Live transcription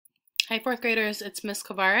Hi, fourth graders, it's Miss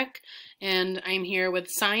Kovarik, and I'm here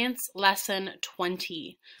with Science Lesson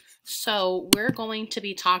 20. So we're going to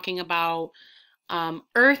be talking about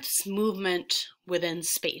Earth's movement within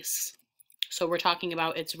space. So we're talking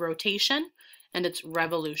about its rotation and its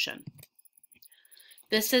revolution.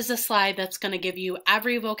 This is a slide that's going to give you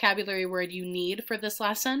every vocabulary word you need for this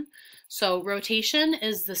lesson. So rotation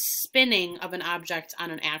is the spinning of an object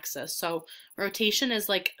on an axis. So rotation is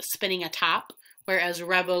like spinning a top, whereas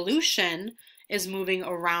revolution is moving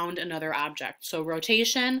around another object. So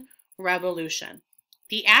rotation, revolution.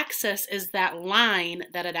 The axis is that line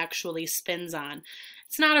that it actually spins on.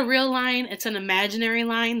 It's not a real line, it's an imaginary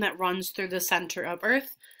line that runs through the center of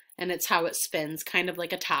Earth, and it's how it spins, kind of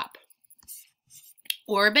like a top.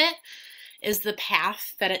 Orbit is the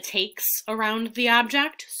path that it takes around the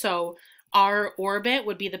object. So our orbit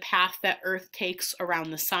would be the path that Earth takes around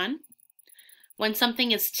the sun. When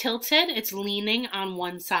something is tilted, it's leaning on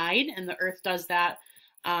one side, and the Earth does that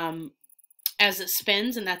as it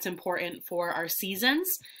spins, and that's important for our seasons.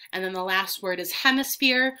 And then the last word is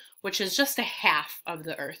hemisphere, which is just a half of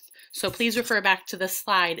the Earth. So please refer back to this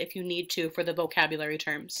slide if you need to for the vocabulary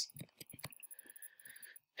terms.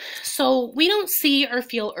 So we don't see or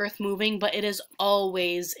feel Earth moving, but it is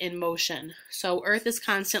always in motion. So Earth is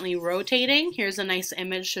constantly rotating. Here's a nice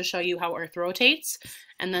image to show you how Earth rotates.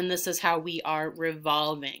 And then this is how we are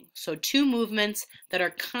revolving. So two movements that are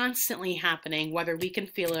constantly happening, whether we can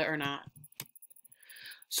feel it or not.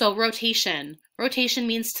 So rotation. Rotation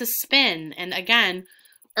means to spin. And again,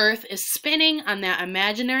 Earth is spinning on that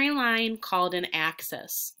imaginary line called an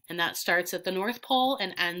axis. And that starts at the North Pole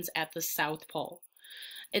and ends at the South Pole.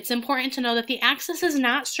 It's important to know that the axis is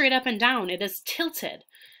not straight up and down, it is tilted.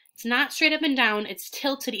 It's not straight up and down, it's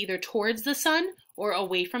tilted either towards the sun or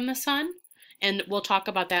away from the sun, and we'll talk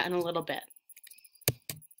about that in a little bit.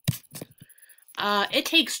 It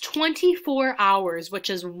takes 24 hours, which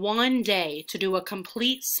is one day, to do a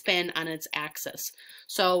complete spin on its axis.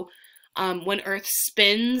 So when Earth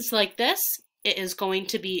spins like this, it is going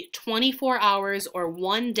to be 24 hours or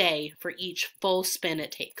one day for each full spin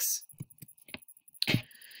it takes.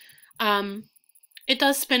 It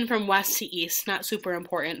does spin from west to east, not super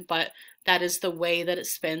important, but that is the way that it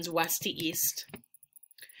spins, west to east.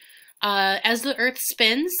 As the Earth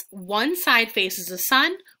spins, one side faces the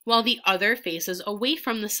sun while the other faces away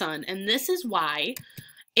from the sun. And this is why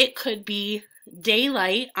it could be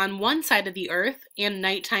daylight on one side of the Earth and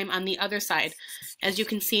nighttime on the other side. As you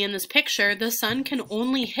can see in this picture, the sun can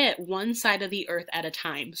only hit one side of the Earth at a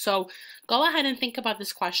time. So go ahead and think about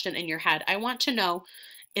this question in your head. I want to know,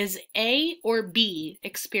 is A or B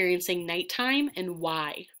experiencing nighttime and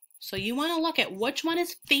why? So you want to look at which one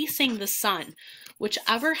is facing the sun.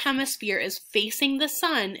 Whichever hemisphere is facing the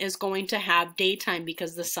sun is going to have daytime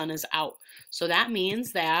because the sun is out. So that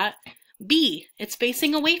means that B, it's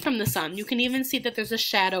facing away from the sun. You can even see that there's a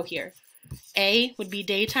shadow here. A would be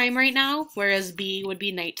daytime right now, whereas B would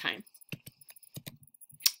be nighttime.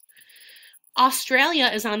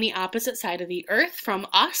 Australia is on the opposite side of the Earth from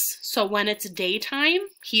us, so when it's daytime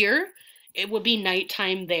here, it would be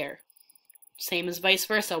nighttime there. Same as vice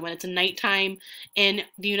versa. When it's nighttime in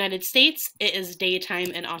the United States, it is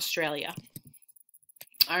daytime in Australia.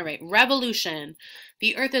 All right, revolution.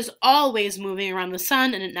 The Earth is always moving around the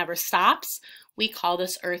sun and it never stops. We call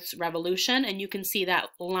this Earth's revolution, and you can see that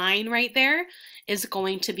line right there is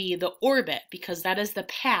going to be the orbit because that is the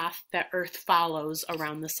path that Earth follows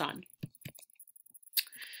around the sun.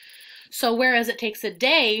 So whereas it takes a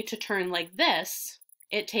day to turn like this,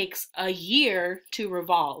 it takes a year to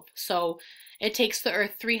revolve. So it takes the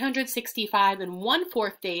Earth 365 and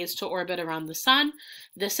 1/4 days to orbit around the sun.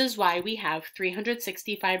 This is why we have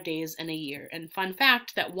 365 days in a year. And fun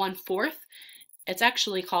fact, that 1/4, it's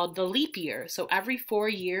actually called the leap year. So every 4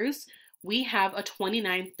 years, we have a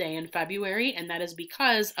 29th day in February, and that is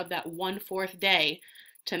because of that 1/4 day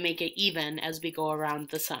to make it even as we go around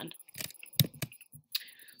the sun.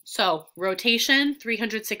 So rotation,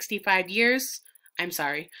 365 years.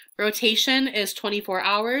 Rotation is 24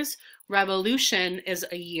 hours. Revolution is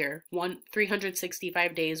a year,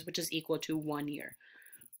 365 days, which is equal to 1 year.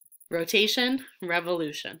 Rotation,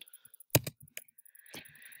 revolution.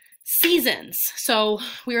 Seasons. So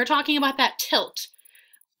we were talking about that tilt.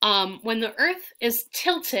 When the Earth is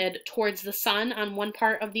tilted towards the sun on one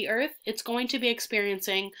part of the Earth, it's going to be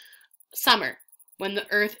experiencing summer. When the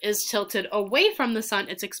Earth is tilted away from the sun,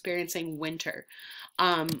 it's experiencing winter.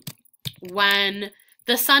 When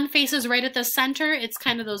the sun faces right at the center, it's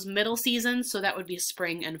kind of those middle seasons, so that would be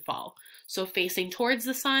spring and fall. So facing towards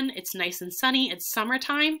the sun, it's nice and sunny, it's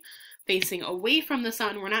summertime. Facing away from the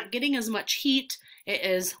sun, we're not getting as much heat, it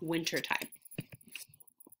is wintertime.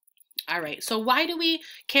 All right, so why do we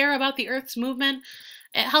care about the Earth's movement?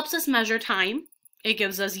 It helps us measure time. It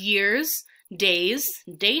gives us years, days,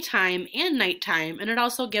 daytime, and nighttime, and it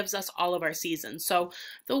also gives us all of our seasons. So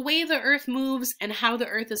the way the Earth moves and how the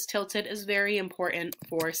Earth is tilted is very important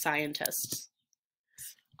for scientists.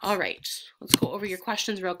 All right, let's go over your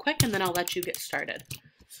questions real quick, and then I'll let you get started.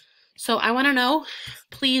 So I want to know,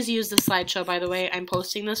 please use the slideshow, by the way. I'm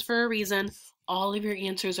posting this for a reason. All of your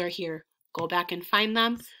answers are here. Go back and find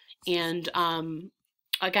them. And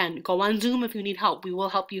again, go on Zoom if you need help. We will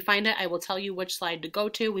help you find it. I will tell you which slide to go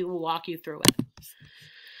to. We will walk you through it.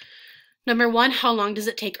 Number 1, how long does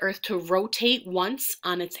it take Earth to rotate once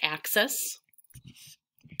on its axis?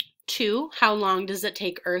 2, how long does it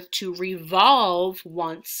take Earth to revolve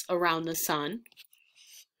once around the sun?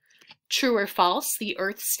 True or false, the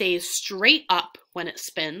Earth stays straight up when it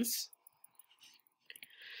spins.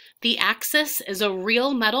 The axis is a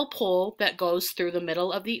real metal pole that goes through the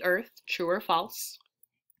middle of the Earth. True or false?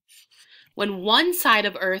 When one side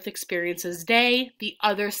of Earth experiences day, the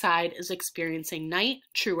other side is experiencing night.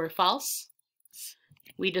 True or false?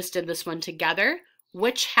 We just did this one together.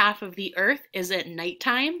 Which half of the Earth is at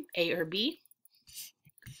nighttime, A or B?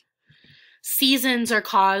 Seasons are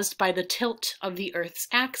caused by the tilt of the Earth's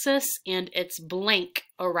axis and its blank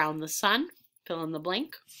around the sun. Fill in the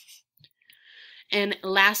blank. And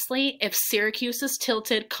lastly, if Syracuse is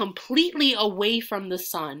tilted completely away from the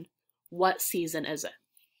sun, what season is it?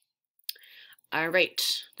 All right,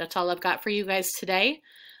 that's all I've got for you guys today.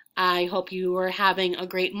 I hope you are having a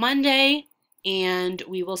great Monday, and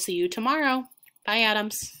we will see you tomorrow. Bye,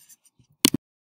 Adams.